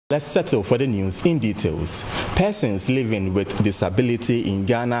Let's settle for the news in details. Persons living with disability in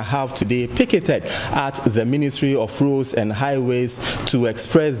Ghana have today picketed at the Ministry of Roads and Highways to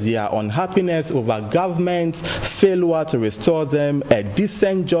express their unhappiness over government's failure to restore them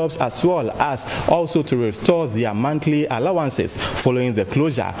decent jobs, as well as also to restore their monthly allowances following the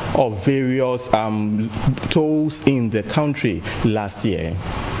closure of various tolls in the country last year.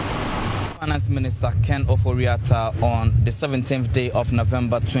 Finance Minister Ken Oforiatta on the 17th day of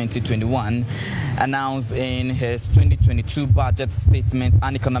November 2021 announced in his 2022 budget statement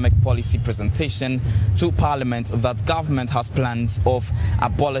and economic policy presentation to Parliament that government has plans of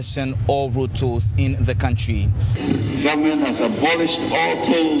abolishing all road tolls in the country. Government has abolished all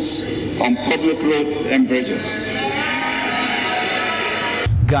tolls on public roads and bridges.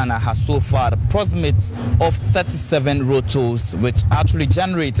 Ghana has so far the proximate of 37 road tolls, which actually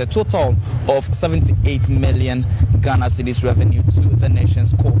generate a total of 78 million Ghana cedis revenue to the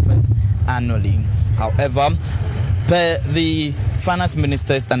nation's coffers annually. However, per the Finance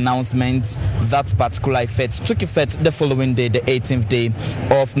Minister's announcement, that particular effect took effect the following day, the 18th day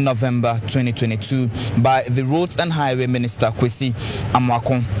of November 2022, by the Roads and Highway Minister Kwesi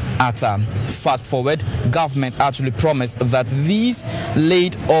Amakon-Atta. Fast forward, government actually promised that these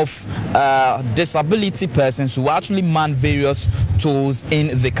laid off disability persons who actually man various tolls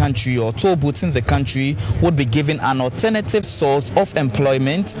in the country or toll booths in the country would be given an alternative source of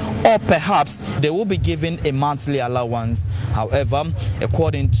employment, or perhaps they will be given a monthly allowance. However,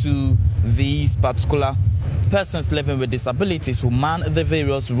 according to these particular persons living with disabilities who man the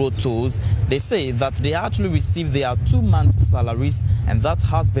various road tolls, they say that they actually receive their 2 months salaries, and that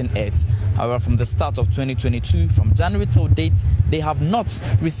has been it. However, from the start of 2022, from January till date, they have not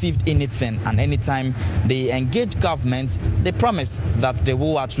received anything, and anytime they engage government, they promise that they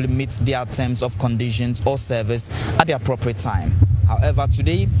will actually meet their terms of conditions or service at the appropriate time. However,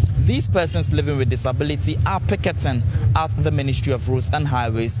 today, these persons living with disability are picketing at the Ministry of Roads and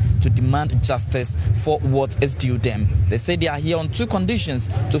Highways to demand justice for what is due them. They say they are here on 2 conditions: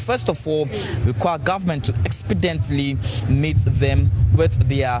 to first of all require government to expediently meet them with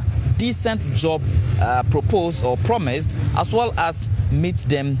their decent job proposed or promised, as well as meet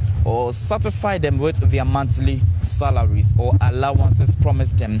them or satisfy them with their monthly salaries or allowances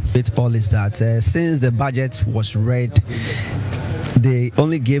promised them. It all is that since the budget was read, they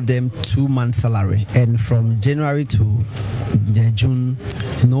only gave them 2 months salary, and from January to June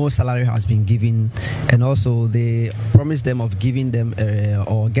no salary has been given, and also they promised them of giving them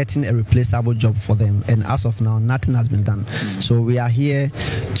or getting a replaceable job for them, and as of now nothing has been done. So we are here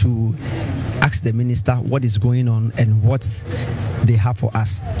to ask the minister what is going on and what they have for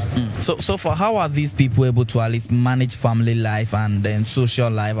us. So for how are these people able to at least manage family life and then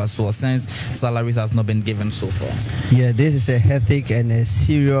social life as well, since salaries has not been given so far? Yeah, this is a hectic and a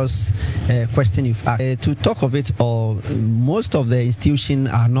serious question you've asked. To talk of it all, most of the institutions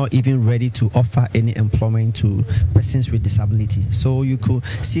are not even ready to offer any employment to persons with disability. So you could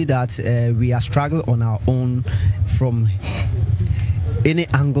see that we are struggling on our own from any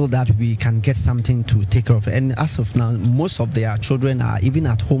angle that we can get something to take care of. And as of now, most of their children are even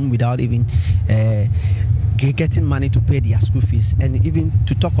at home without even getting money to pay their school fees, and even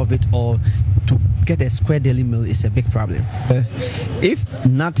to talk of it or to get a square daily meal is a big problem. If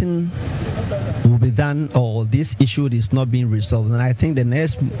nothing will be done or this issue is not being resolved, and I think the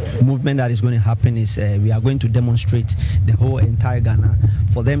next movement that is going to happen is we are going to demonstrate the whole entire Ghana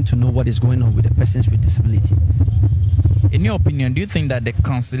for them to know what is going on with the persons with disability. In your opinion, do you think that the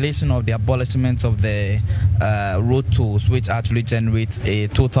cancellation of the abolishment of the road tolls, which actually generates a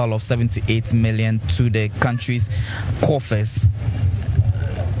total of 78 million to the country's coffers,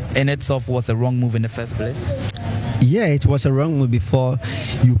 in itself was a wrong move in the first place? Yeah, it was a wrong move. Before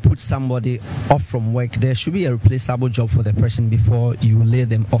you put somebody off from work, there should be a replaceable job for the person before you lay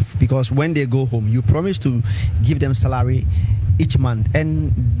them off, because when they go home, you promise to give them salary each month,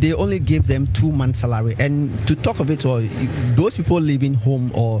 and they only gave them 2 months salary. And to talk of it all, those people living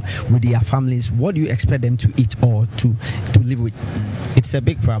home or with their families, what do you expect them to eat or to live with? It's a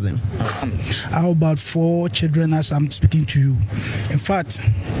big problem. How about 4 children as I'm speaking to you? In fact,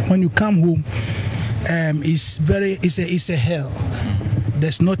 when you come home, it's a hell.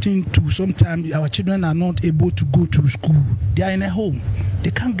 There's nothing to. Sometimes our children are not able to go to school. They are in a home.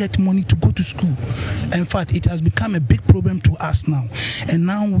 They can't get money to go to school. In fact, it has become a big problem to us now. And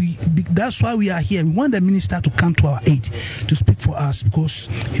now that's why we are here. We want the minister to come to our aid to speak for us, because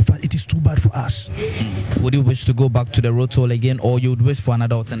in fact it is too bad for us. Would you wish to go back to the road toll again, or you would wish for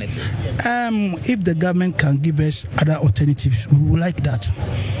another alternative? If the government can give us other alternatives, we would like that.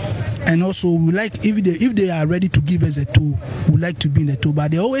 And also, we like if they are ready to give us a tool, we like to be in the tool.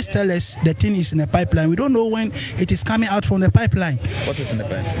 But they always tell us the thing is in the pipeline. We don't know when it is coming out from the pipeline. What is in the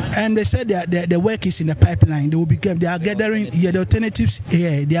pipeline? And they said that the work is in the pipeline. They are gathering the alternatives.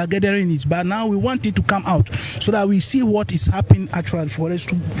 Yeah, they are gathering it. But now we want it to come out so that we see what is happening actually for us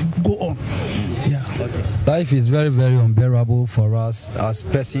to go on. Yeah. Okay. Life is very, very unbearable for us as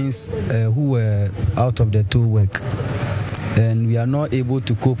persons who were out of the tool work. And we are not able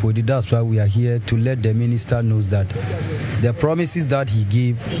to cope with it. That's why we are here to let the minister know that the promises that he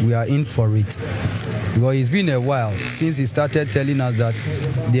gave, we are in for it. Because it's been a while since he started telling us that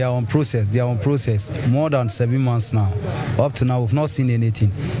they are on process. They are on process. More than 7 months now. Up to now, we've not seen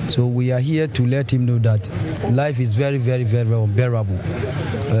anything. So we are here to let him know that life is very, very, very unbearable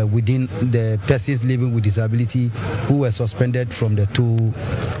within the persons living with disability who were suspended from the tool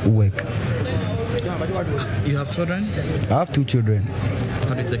work. You have children? I have 2 children.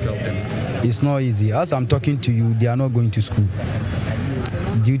 How do you take care of them? It's not easy. As I'm talking to you, they are not going to school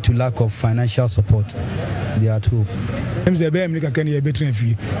due to lack of financial support. They are at home.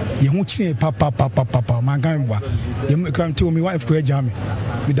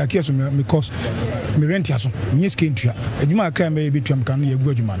 Me rent yaso me skin tua adwuma kan be betuam kan ye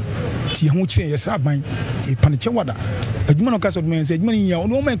gu adwuma no ti ho kire ye sa ban e paniche wada adwuma no ka so me say adwuma ni ya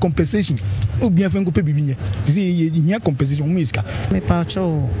no man compensation obi afan ko pe bibi nye ti ye compensation mo iska me pa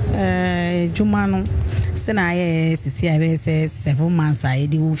cho adwuma no se na ye sisi abe se 7 months a ye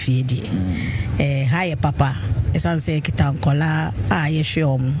di wo fie di haye papa esanse kita nkola a ye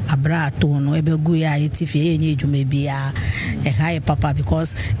hwe abra to no ebe gu ya ye ti fie ye nye adwuma bia haye papa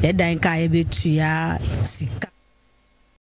because ye dan ka ye betua sika